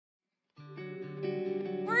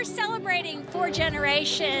we're celebrating 4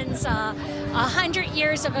 generations, 100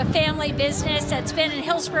 years of a family business that's been in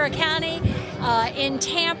Hillsborough County, in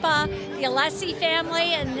Tampa, the Alessi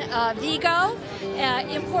family and Vigo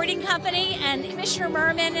importing company, and Commissioner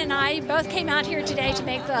Merman and I both came out here today to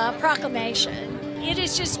make the proclamation. It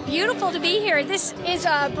is just beautiful to be here. This is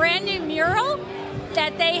a brand new mural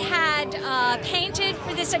that they had painted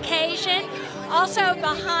for this occasion. Also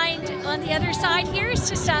behind, on the other side here, is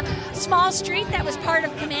just a small street that was part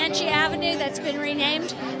of Comanche Avenue that's been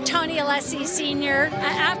renamed Tony Alessi Sr.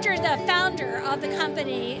 After the founder of the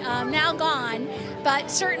company, now gone, but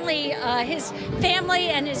certainly his family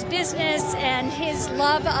and his business and his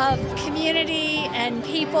love of community and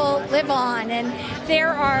people live on. And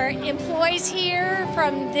there are employees here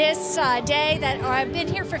from this day that have been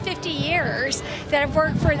here for 50 years that have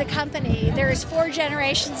worked for the company. There's 4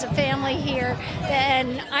 generations of family here,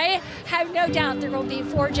 and I have no doubt there will be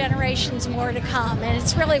 4 generations more to come. And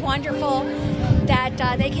it's really wonderful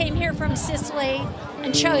that they came here from Sicily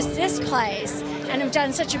and chose this place and have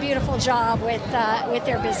done such a beautiful job with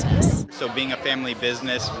their business. So being a family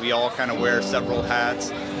business, we all kind of wear several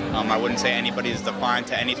hats. I wouldn't say anybody is defined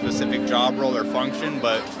to any specific job role or function,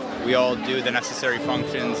 but we all do the necessary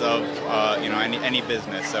functions of any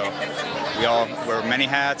business. So we all wear many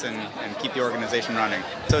hats and keep the organization running.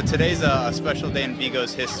 So today's a special day in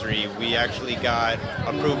Vigo's history. We actually got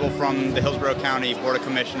approval from the Hillsborough County Board of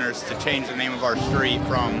Commissioners to change the name of our street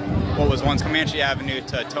from what was once Comanche Avenue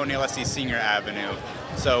to Tony Alessi Sr. Avenue.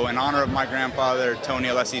 So in honor of my grandfather, Tony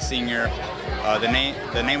Alessi Sr., the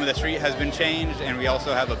name of the street has been changed, and we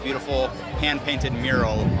also have a beautiful hand-painted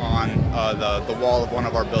mural on the wall of one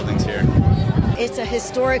of our buildings here. It's a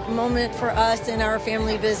historic moment for us in our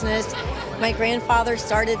family business. My grandfather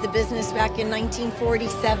started the business back in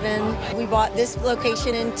 1947. We bought this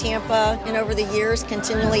location in Tampa, and over the years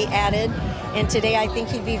continually added. And today I think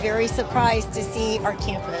he'd be very surprised to see our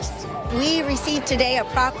campus. We received today a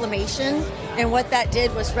proclamation, and what that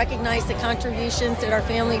did was recognize the contributions that our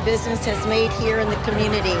family business has made here in the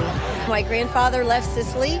community. My grandfather left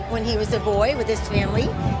Sicily when he was a boy with his family,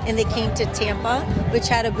 and they came to Tampa, which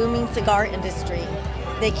had a booming cigar industry.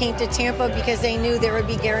 They came to Tampa because they knew there would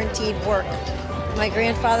be guaranteed work. My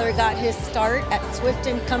grandfather got his start at Swift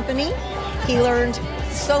 & Company. He learned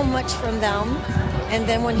so much from them, and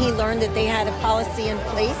then when he learned that they had a policy in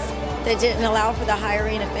place that didn't allow for the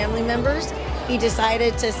hiring of family members, he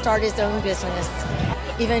decided to start his own business.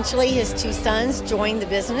 Eventually, his 2 sons joined the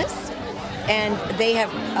business, and they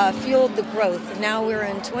have fueled the growth. Now we're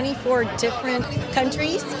in 24 different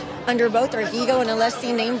countries under both our Vigo and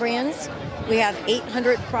Alessi name brands. We have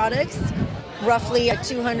 800 products, roughly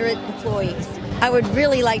 200 employees. I would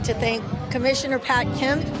really like to thank Commissioner Pat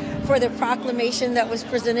Kemp for the proclamation that was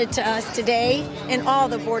presented to us today, and all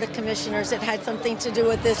the Board of Commissioners that had something to do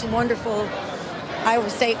with this wonderful, I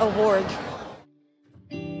would say, award.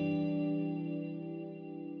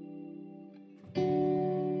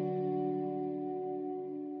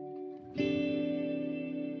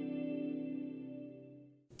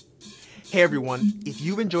 Hey everyone, if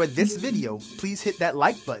you've enjoyed this video, please hit that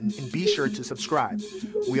like button and be sure to subscribe.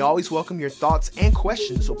 We always welcome your thoughts and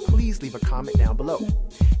questions, so please leave a comment down below.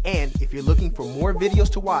 And if you're looking for more videos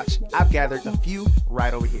to watch, I've gathered a few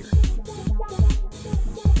right over here.